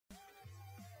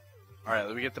Alright,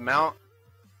 let me get the mount.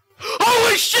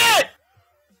 Holy shit!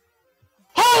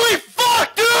 Holy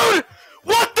fuck, dude!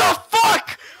 What the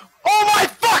fuck? Oh my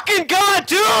fucking god,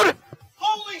 dude!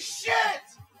 Holy shit!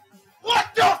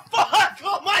 What the fuck?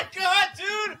 Oh my god,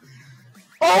 dude!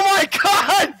 Oh my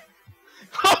god!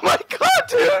 Oh my god,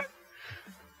 dude!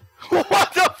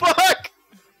 What the fuck?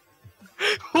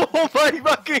 Oh my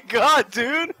fucking god,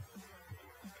 dude!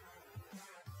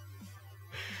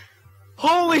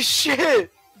 Holy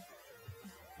shit!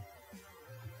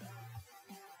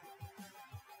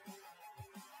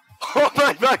 Oh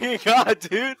my fucking god,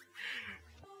 dude!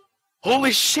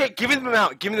 Holy shit, give me the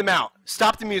mount, give me the mount.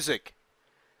 Stop the music.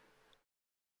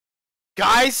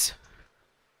 Guys,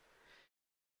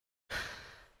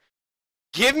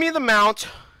 give me the mount.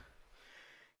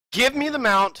 Give me the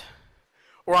mount,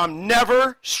 or I'm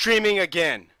never streaming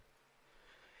again.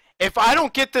 If I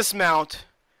don't get this mount,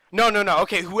 no,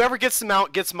 okay, whoever gets the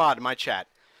mount gets mod in my chat.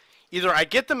 Either I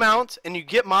get the mount and you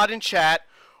get mod in chat,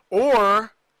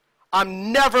 or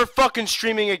I'm never fucking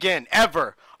streaming again,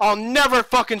 ever. I'll never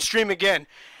fucking stream again,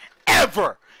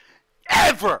 ever,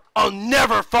 ever. I'll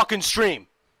never fucking stream.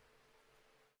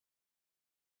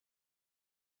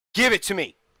 Give it to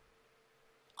me.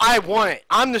 I want it.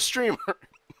 I'm the streamer.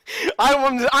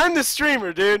 I'm the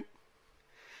streamer, dude.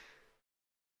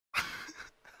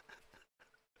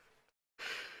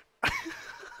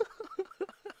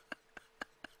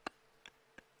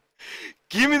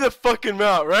 Give me the fucking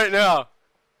mount right now.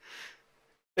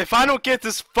 If I don't get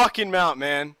this fucking mount,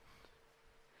 man.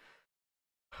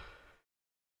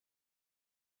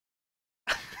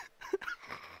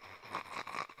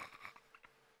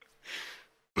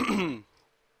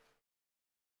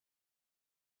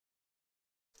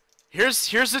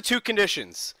 Here's the two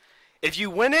conditions. If you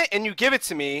win it and you give it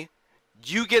to me,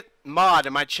 you get mod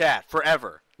in my chat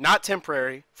forever. Not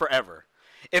temporary, forever.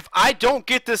 If I don't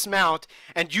get this mount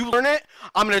and you learn it,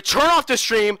 I'm gonna turn off the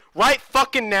stream right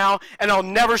fucking now and I'll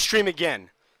never stream again.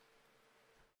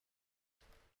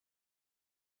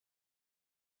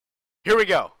 Here we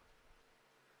go.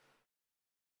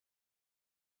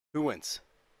 Who wins?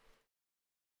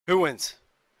 Who wins?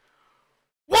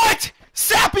 What?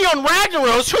 Sappy on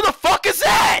Ragnaros? Who the fuck is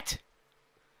that?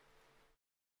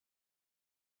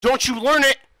 Don't you learn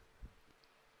it?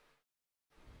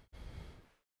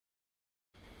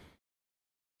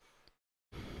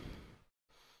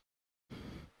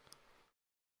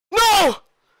 No!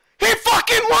 He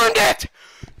fucking learned it!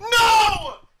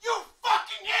 No! You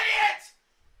fucking idiot!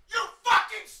 You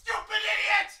fucking stupid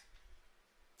idiot!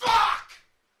 Fuck!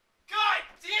 God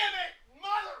damn it,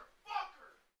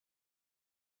 motherfucker!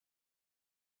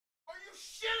 Are you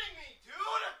shitting me,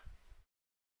 dude?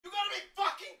 You gotta be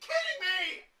fucking kidding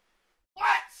me! What?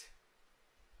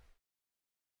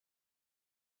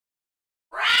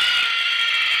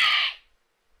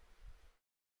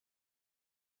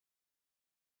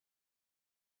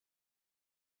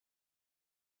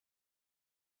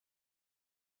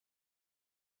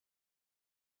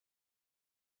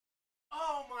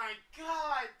 Oh my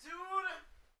god, dude!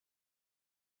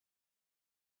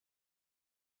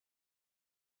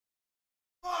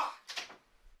 Fuck!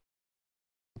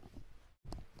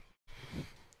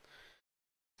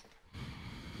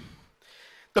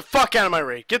 The fuck out of my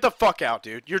raid. Get the fuck out,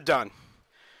 dude. You're done.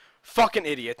 Fucking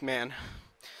idiot, man.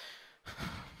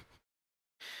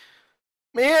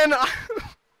 Man, I've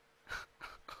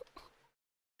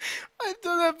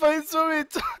done that fight so many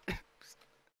times.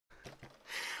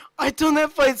 I've done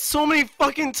that fight so many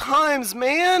fucking times,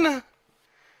 man.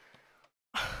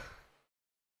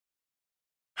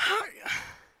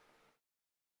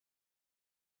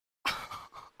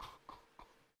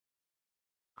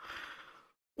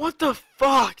 What the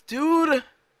fuck, dude?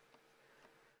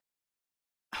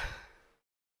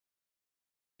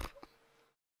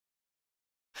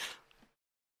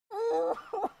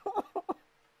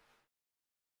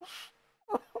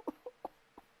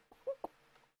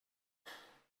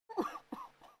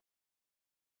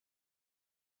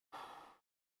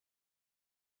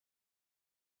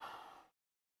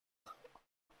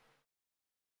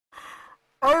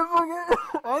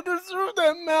 I deserve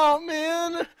that mount,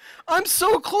 man. I'm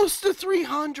so close to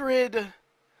 300.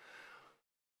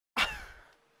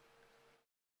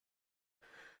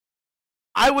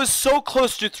 I was so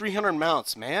close to 300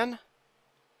 mounts, man.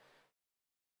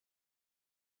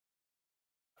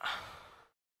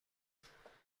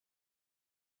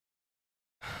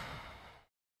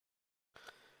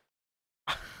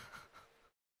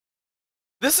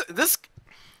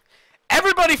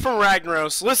 Everybody from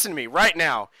Ragnaros, listen to me right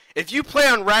now. If you play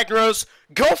on Ragnaros,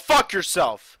 go fuck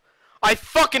yourself. I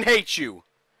fucking hate you.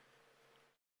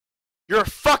 You're a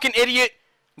fucking idiot.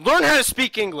 Learn how to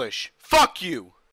speak English. Fuck you.